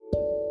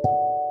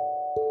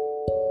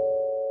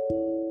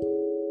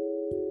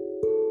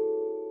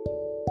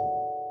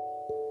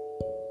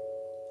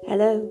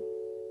Hello,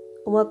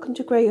 and welcome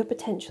to Grow Your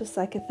Potential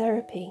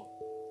Psychotherapy.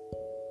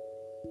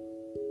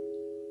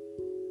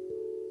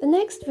 The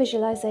next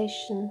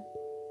visualization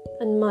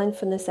and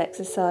mindfulness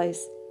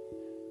exercise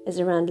is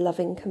around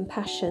loving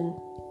compassion,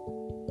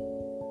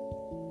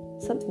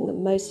 something that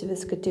most of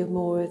us could do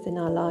more of in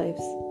our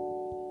lives.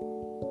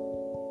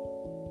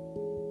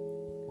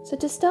 So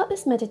to start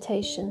this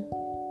meditation,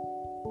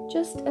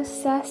 just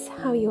assess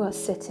how you are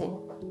sitting.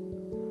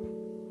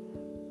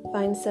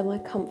 Find somewhere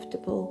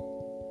comfortable,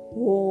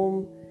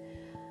 warm,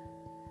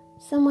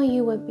 somewhere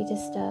you won't be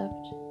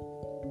disturbed.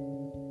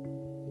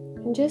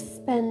 And just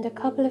spend a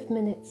couple of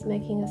minutes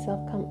making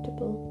yourself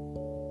comfortable.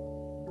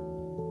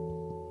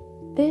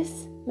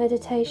 This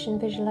meditation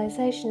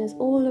visualization is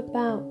all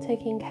about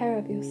taking care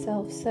of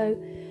yourself.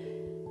 So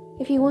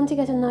if you want to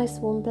get a nice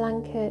warm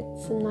blanket,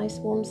 some nice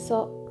warm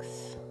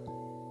socks,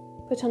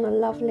 put on a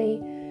lovely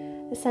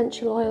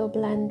essential oil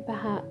blend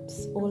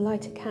perhaps, or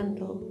light a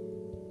candle.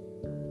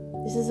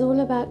 This is all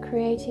about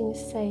creating a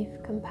safe,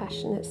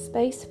 compassionate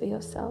space for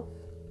yourself.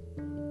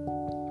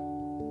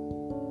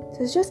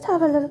 So just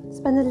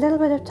spend a little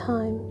bit of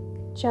time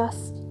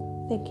just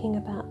thinking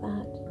about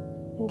that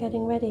and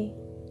getting ready.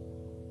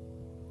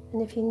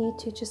 And if you need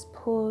to, just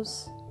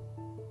pause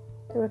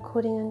the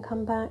recording and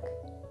come back.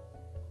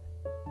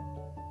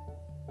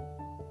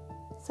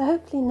 So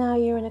hopefully now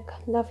you're in a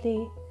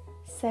lovely,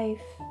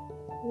 safe,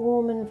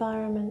 warm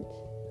environment.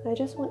 I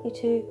just want you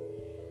to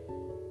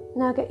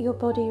now get your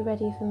body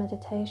ready for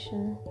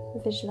meditation,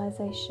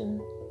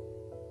 visualization.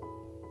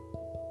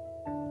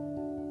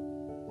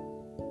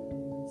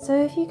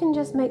 So if you can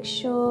just make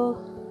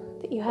sure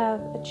that you have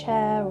a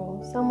chair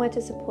or somewhere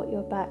to support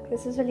your back,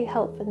 this is really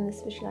helpful in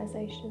this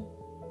visualization.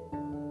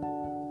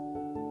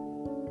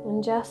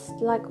 And just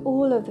like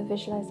all of the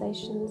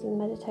visualizations and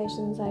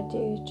meditations I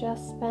do,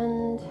 just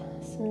spend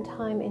some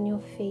time in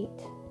your feet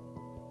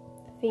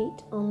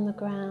on the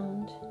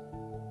ground.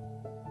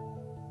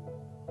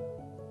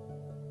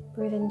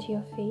 Breathe into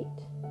your feet,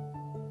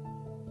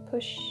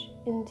 push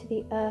into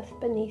the earth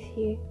beneath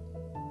you,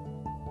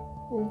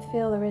 and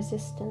feel the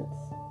resistance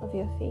of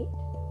your feet.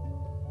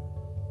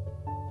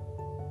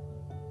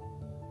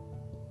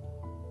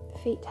 The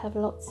feet have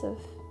lots of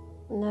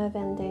nerve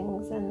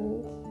endings,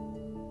 and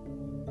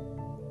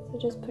so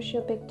just push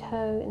your big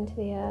toe into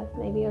the earth,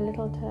 maybe your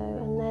little toe,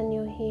 and then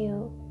your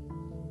heel,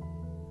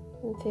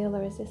 and feel the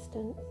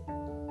resistance.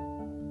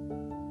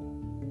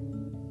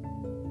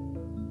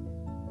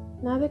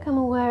 Now become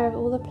aware of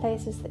all the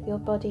places that your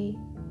body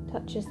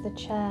touches the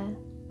chair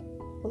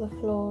or the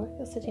floor, if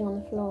you're sitting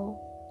on the floor.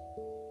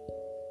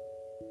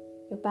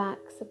 Your back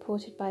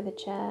supported by the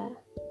chair,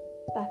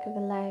 back of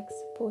the legs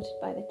supported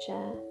by the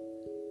chair.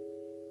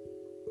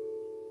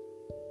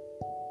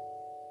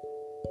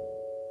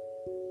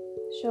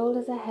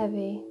 Shoulders are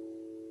heavy,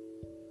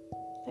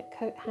 like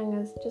coat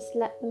hangers, just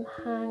let them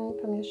hang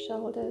from your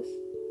shoulders.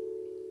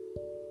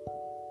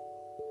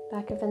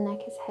 Back of the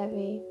neck is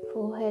heavy,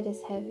 forehead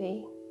is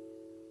heavy.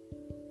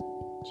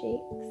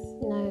 Cheeks,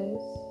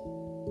 nose,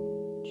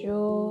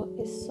 jaw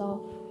is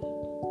soft.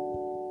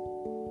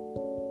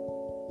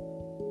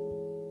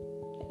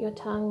 Let your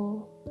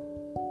tongue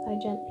lie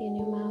gently in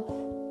your mouth.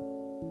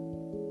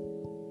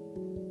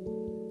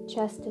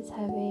 Chest is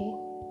heavy,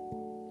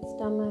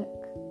 stomach,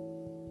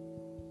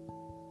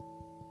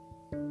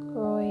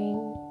 groin,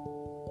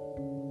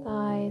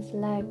 thighs,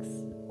 legs,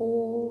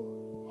 all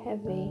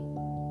heavy.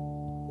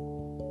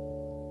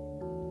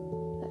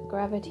 Let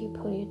gravity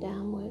pull you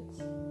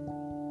downwards.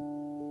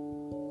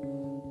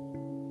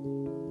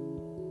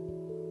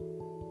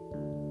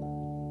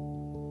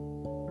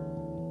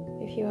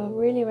 If you are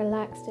really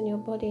relaxed in your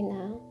body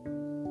now,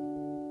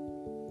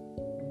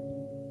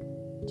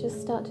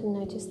 just start to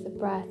notice the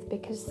breath,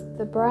 because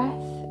the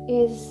breath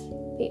is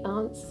the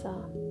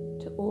answer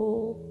to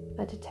all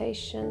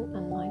meditation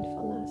and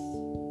mindfulness.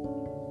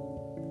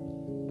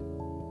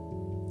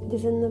 It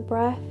is in the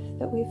breath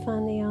that we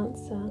find the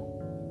answer.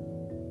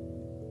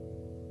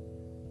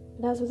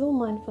 But as with all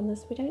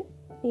mindfulness, we don't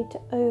need to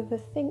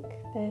overthink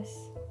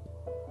this.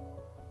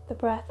 The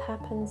breath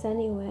happens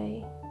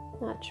anyway.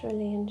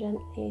 Naturally and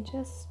gently,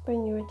 just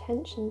bring your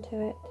attention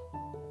to it.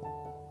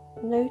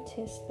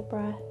 Notice the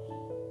breath,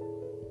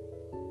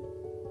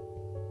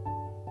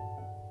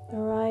 the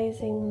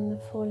rising and the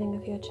falling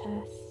of your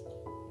chest.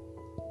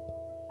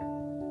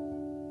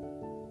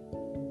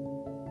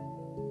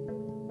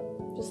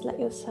 Just let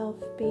yourself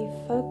be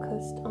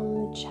focused on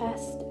the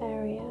chest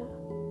area.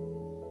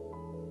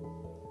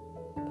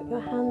 Put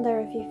your hand there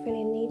if you feel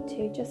you need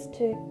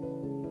to,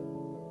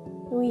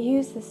 and we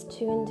use this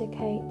to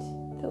indicate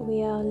that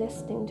we are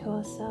listening to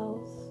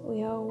ourselves,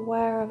 we are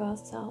aware of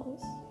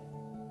ourselves.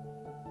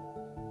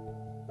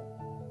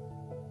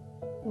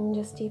 And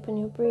just deepen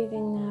your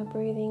breathing now,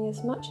 breathing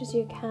as much as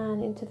you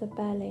can into the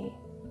belly,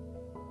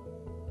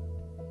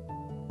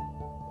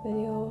 with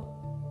your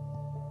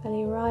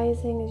belly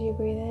rising as you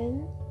breathe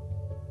in,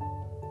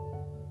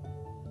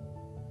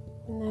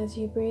 and as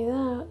you breathe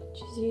out,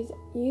 just use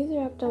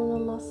your abdominal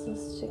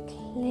muscles to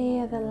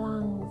clear the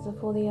lungs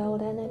of all the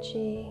old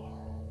energy,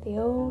 the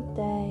old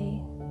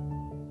day,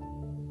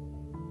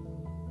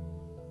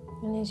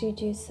 And as you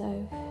do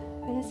so,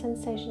 feel a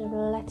sensation of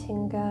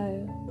letting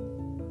go,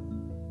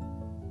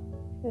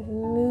 of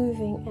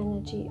moving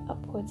energy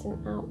upwards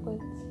and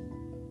outwards.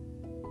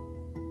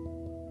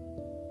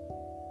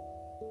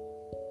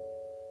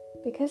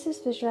 Because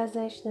this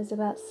visualization is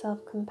about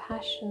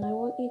self-compassion, I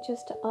want you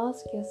just to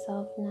ask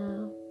yourself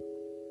now,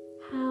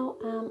 how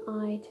am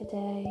I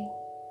today?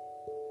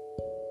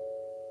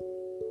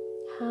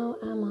 How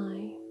am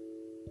I?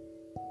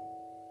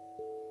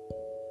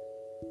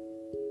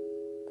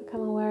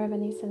 Become aware of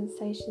any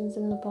sensations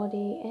in the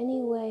body,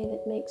 any way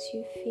that makes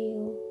you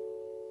feel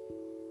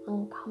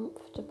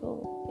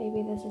uncomfortable.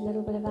 Maybe there's a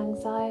little bit of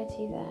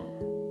anxiety there.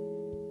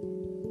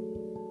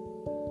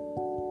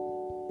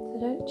 So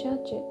don't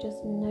judge it,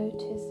 just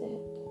notice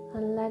it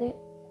and let it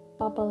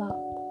bubble up.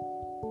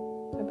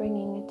 By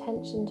bringing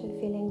attention to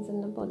feelings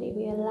in the body,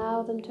 we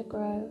allow them to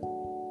grow.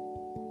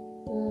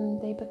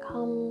 They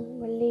become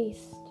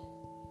released.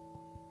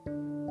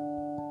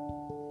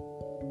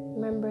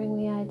 Remembering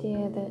the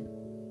idea that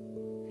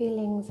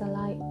feelings are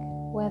like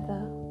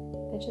weather,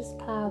 they're just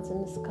clouds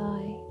in the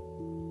sky.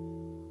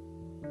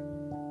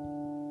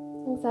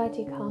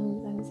 Anxiety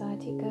comes,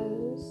 anxiety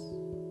goes,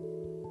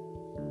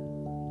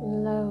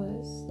 and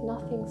lowers.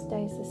 Nothing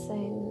stays the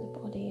same in the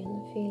body and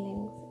the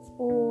feelings. It's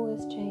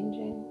always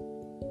changing.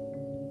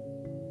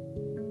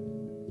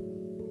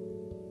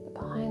 But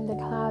behind the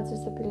clouds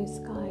is the blue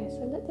sky,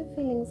 so let the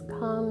feelings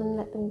come and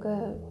let them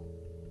go.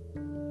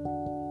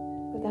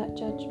 Without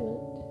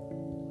judgment,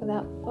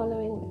 without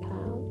following the clouds.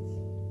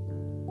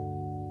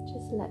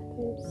 Just let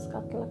them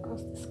scuttle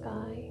across the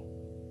sky.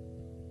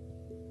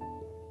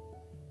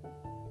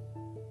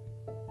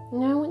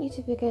 Now I want you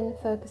to begin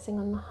focusing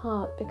on the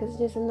heart, because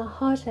it is in the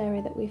heart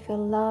area that we feel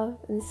love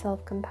and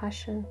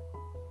self-compassion.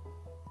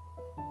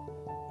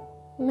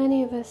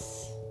 Many of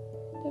us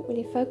don't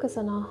really focus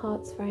on our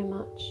hearts very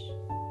much.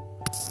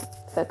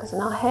 Focus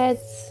on our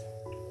heads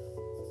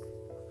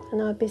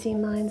and our busy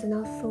minds and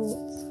our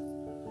thoughts.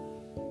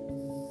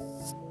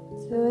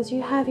 So as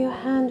you have your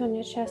hand on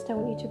your chest, I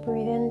want you to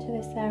breathe into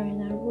this area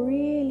now.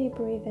 Really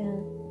breathe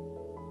in.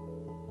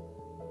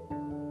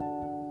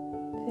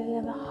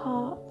 Feel the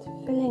heart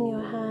filling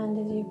your hand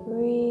as you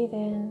breathe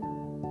in.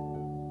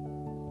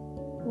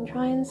 And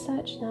try and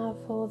search now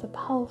for the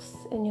pulse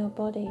in your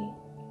body.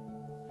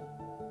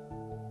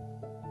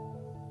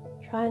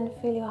 Try and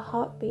feel your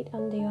heartbeat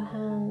under your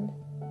hand.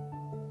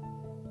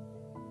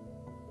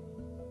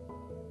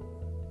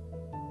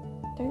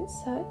 Don't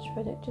search for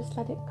it, just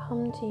let it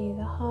come to you.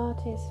 The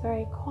heart is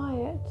very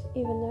quiet,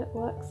 even though it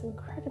works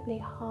incredibly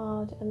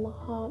hard, and the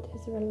heart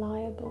is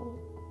reliable.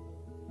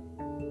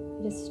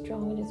 It is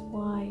strong, it is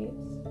wise.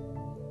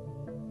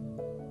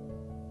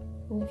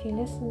 And if you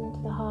listen to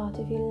the heart,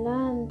 if you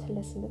learn to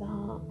listen to the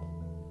heart,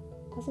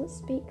 it doesn't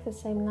speak the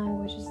same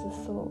language as the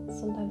thoughts.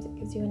 Sometimes it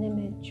gives you an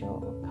image or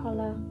a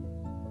colour,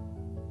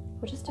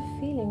 or just a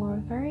feeling or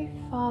a very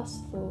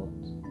fast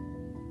thought,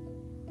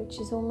 which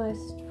is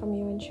almost from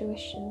your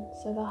intuition.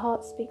 So the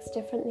heart speaks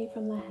differently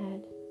from the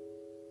head.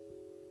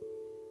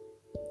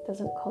 It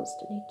doesn't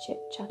constantly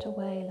chit-chat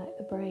away like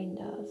the brain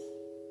does.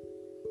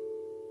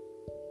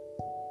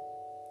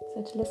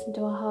 So to listen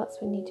to our hearts,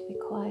 we need to be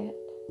quiet.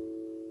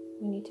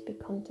 We need to be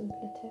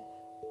contemplative.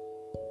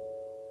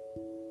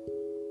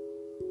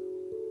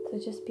 So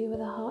just be with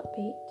a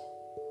heartbeat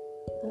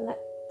and let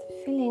the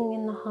feeling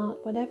in the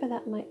heart, whatever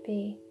that might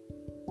be,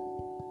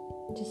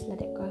 just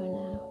let it grow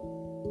now.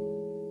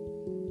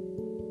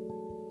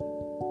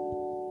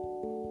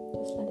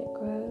 Just let it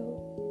grow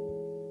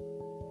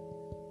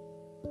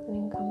and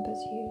encompass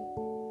you.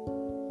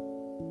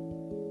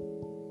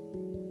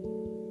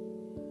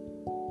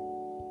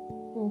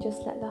 And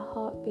just let the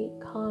heartbeat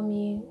calm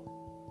you.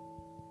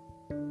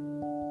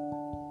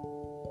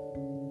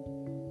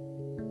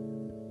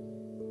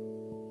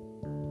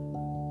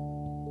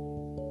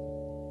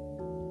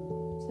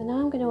 So now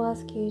I'm going to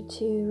ask you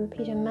to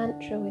repeat a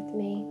mantra with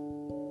me.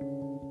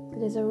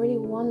 It is a really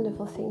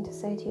wonderful thing to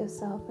say to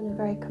yourself and a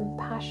very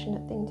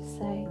compassionate thing to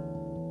say.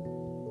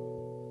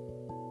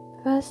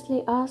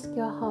 Firstly, ask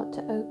your heart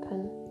to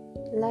open.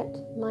 Let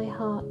my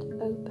heart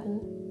open.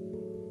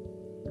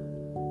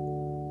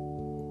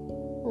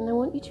 And I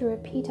want you to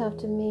repeat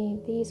after me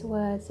these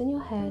words in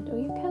your head, or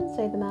you can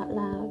say them out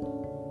loud.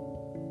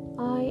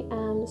 I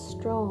am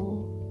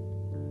strong.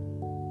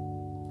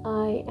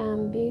 I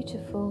am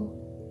beautiful.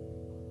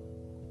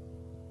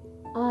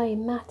 I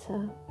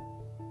matter.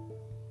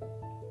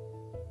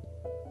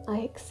 I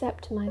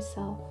accept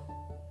myself.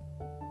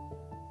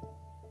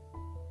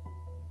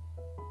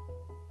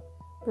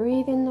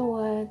 Breathe in the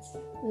words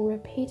and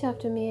repeat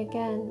after me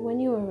again when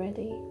you are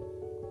ready.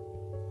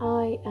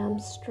 I am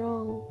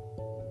strong.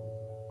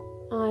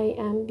 I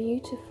am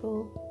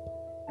beautiful.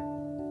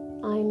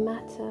 I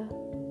matter.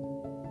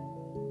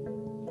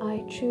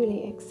 I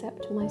truly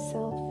accept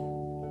myself.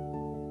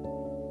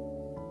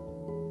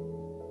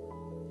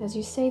 As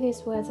you say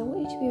these words, I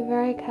want you to be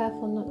very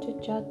careful not to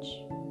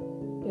judge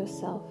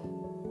yourself.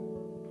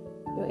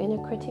 Your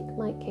inner critic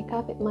might kick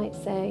up. It might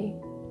say,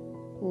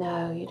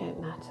 no, you don't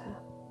matter.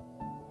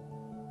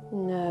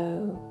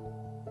 No,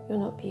 you're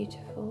not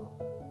beautiful.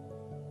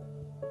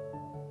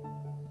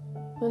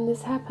 When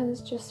this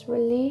happens, just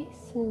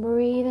release and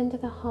breathe into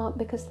the heart,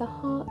 because the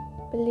heart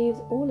believes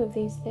all of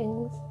these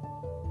things.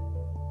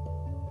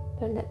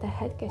 Don't let the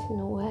head get in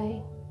the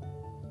way.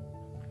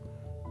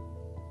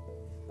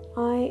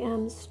 I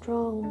am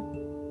strong.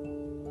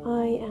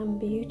 I am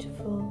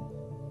beautiful.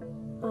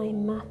 I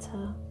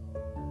matter.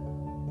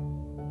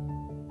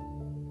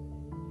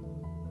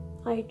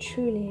 I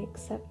truly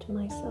accept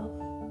myself.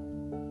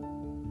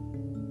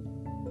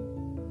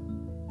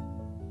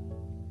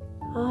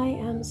 I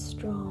am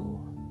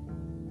strong.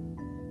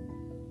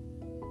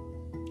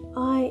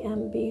 I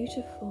am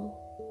beautiful.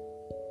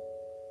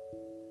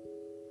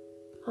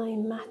 I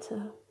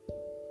matter.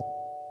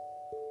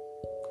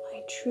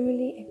 I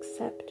truly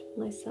accept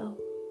myself.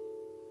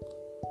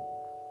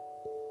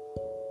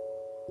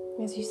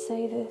 As you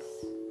say this,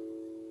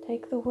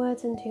 take the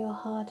words into your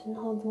heart and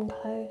hold them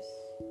close.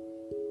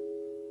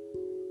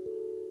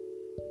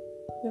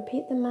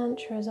 Repeat the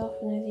mantra as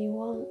often as you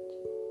want.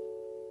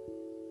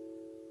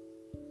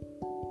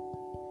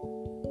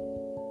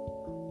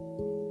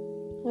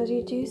 As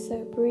you do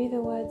so, breathe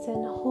the words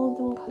in, hold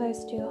them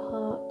close to your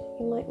heart.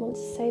 You might want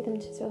to say them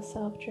to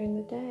yourself during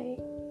the day.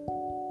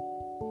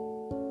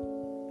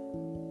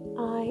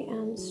 I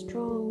am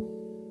strong.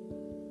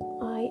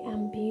 I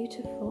am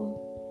beautiful.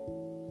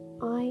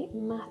 I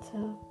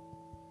matter.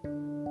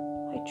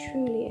 I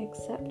truly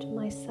accept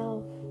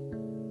myself.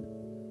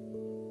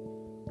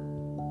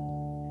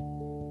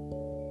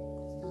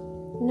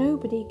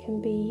 Nobody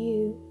can be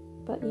you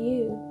but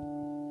you.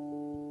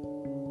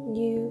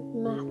 You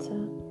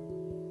matter.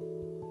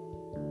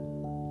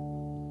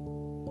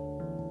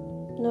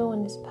 No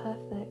one is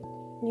perfect.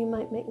 You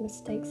might make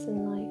mistakes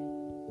in life,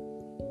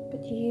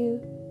 but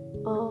you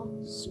are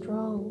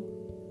strong.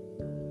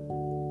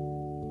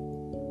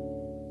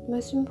 The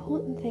most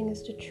important thing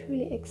is to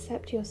truly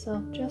accept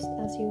yourself just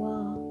as you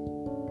are.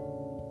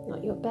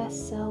 Not your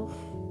best self,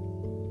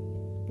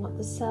 not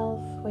the self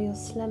where you're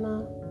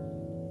slimmer,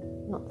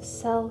 not the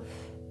self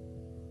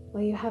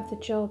where you have the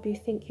job you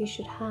think you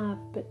should have,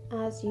 but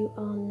as you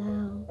are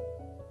now.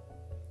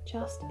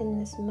 Just in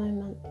this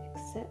moment,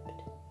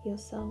 accept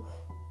yourself.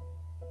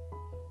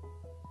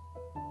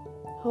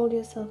 Hold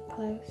yourself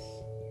close.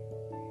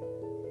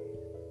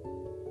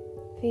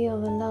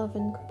 Feel the love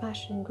and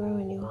compassion grow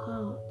in your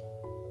heart.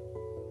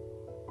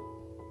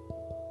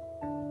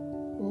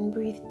 And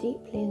breathe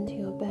deeply into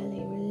your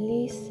belly,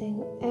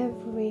 releasing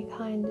every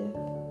kind of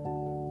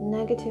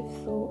negative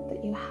thought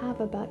that you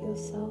have about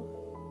yourself,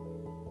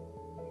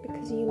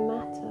 because you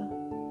matter.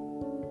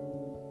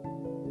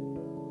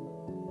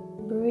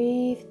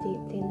 Breathe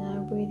deeply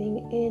now,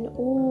 breathing in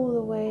all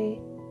the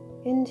way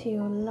into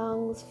your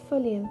lungs,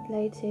 fully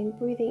inflating,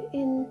 breathing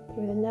in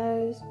through the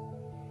nose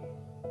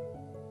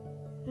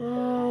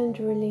and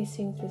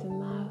releasing through the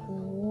mouth in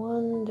a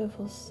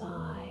wonderful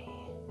sigh.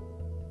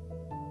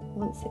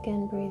 Once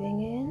again, breathing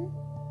in,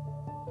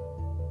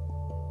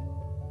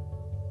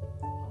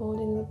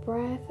 holding the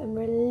breath and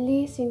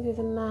releasing through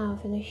the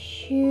mouth in a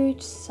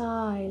huge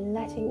sigh,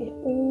 letting it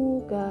all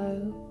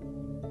go.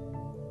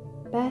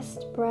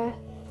 Best breath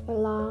for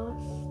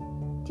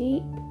last.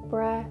 Deep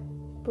breath,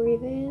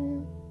 breathe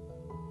in.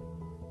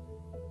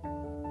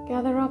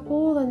 Gather up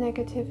all the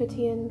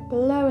negativity and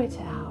blow it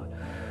out.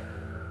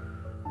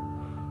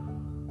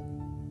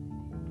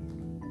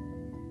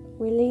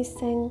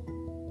 Releasing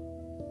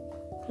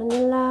and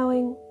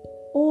allowing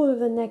all of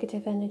the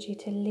negative energy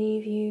to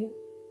leave you.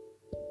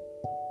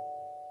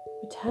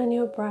 Return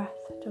your breath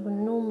to a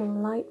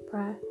normal light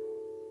breath.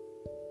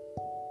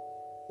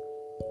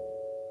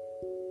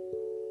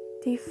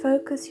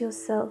 Defocus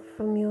yourself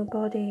from your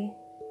body.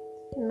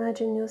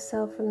 Imagine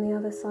yourself from the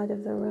other side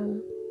of the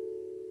room.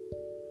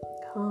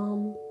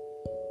 Calm,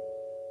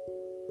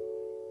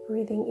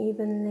 breathing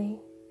evenly.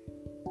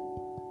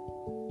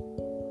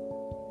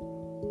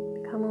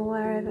 Become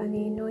aware of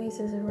any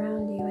noises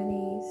around you,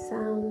 any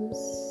sounds,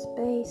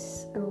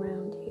 space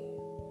around you.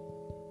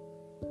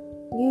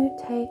 You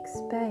take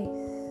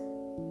space.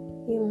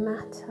 You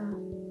matter.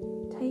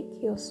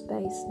 Take your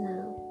space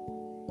now.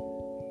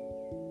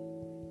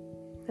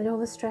 Let all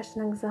the stress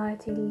and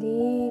anxiety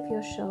leave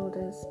your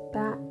shoulders,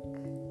 back,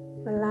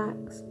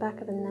 relax,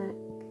 back of the neck.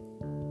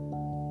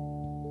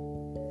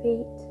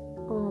 Feet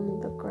on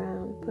the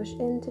ground, push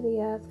into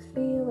the earth,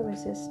 feel the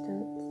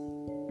resistance.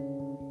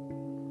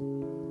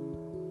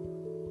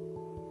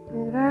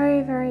 And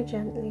very, very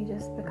gently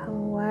just become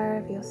aware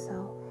of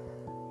yourself.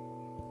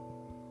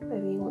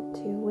 Maybe you want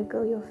to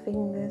wiggle your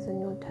fingers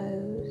and your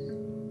toes.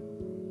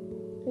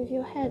 Move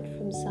your head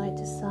from side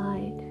to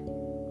side.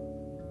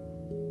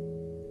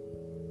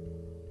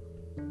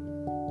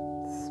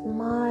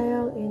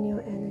 Smile in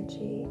your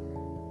energy.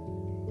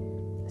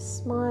 A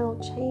smile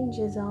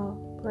changes our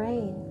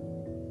brain.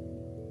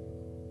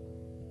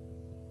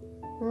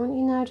 I want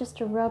you now just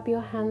to rub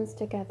your hands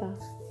together.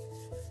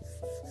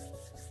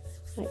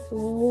 Make them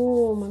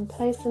warm and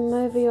place them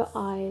over your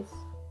eyes.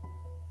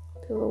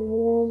 Feel the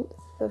warmth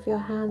of your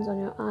hands on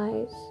your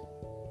eyes.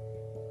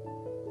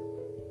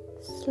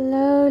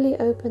 Slowly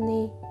open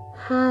the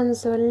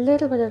hands so a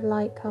little bit of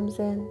light comes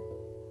in.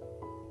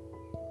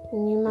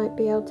 And you might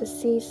be able to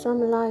see some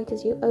light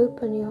as you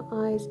open your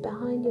eyes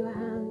behind your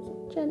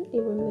hands. Gently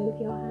remove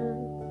your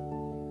hands.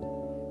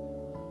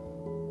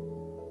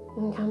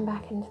 And come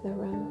back into the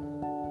room.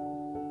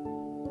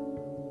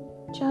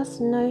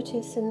 Just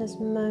notice in this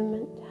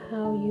moment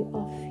how you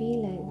are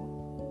feeling.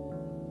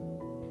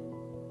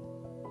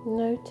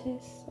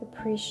 Notice,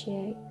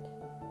 appreciate.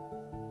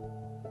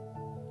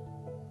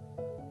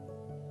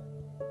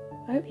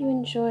 I hope you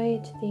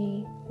enjoyed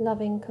the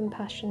loving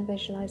compassion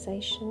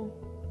visualization.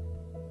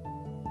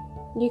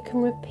 You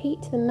can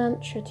repeat the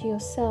mantra to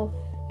yourself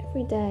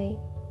every day.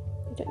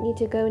 You don't need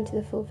to go into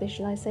the full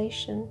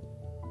visualization.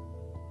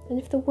 And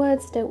if the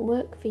words don't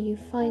work for you,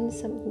 find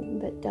something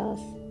that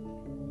does.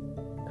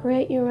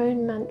 Create your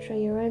own mantra,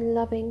 your own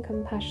loving,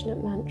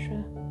 compassionate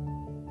mantra.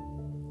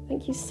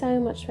 Thank you so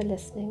much for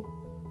listening.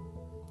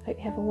 Hope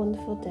you have a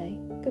wonderful day.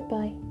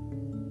 Goodbye.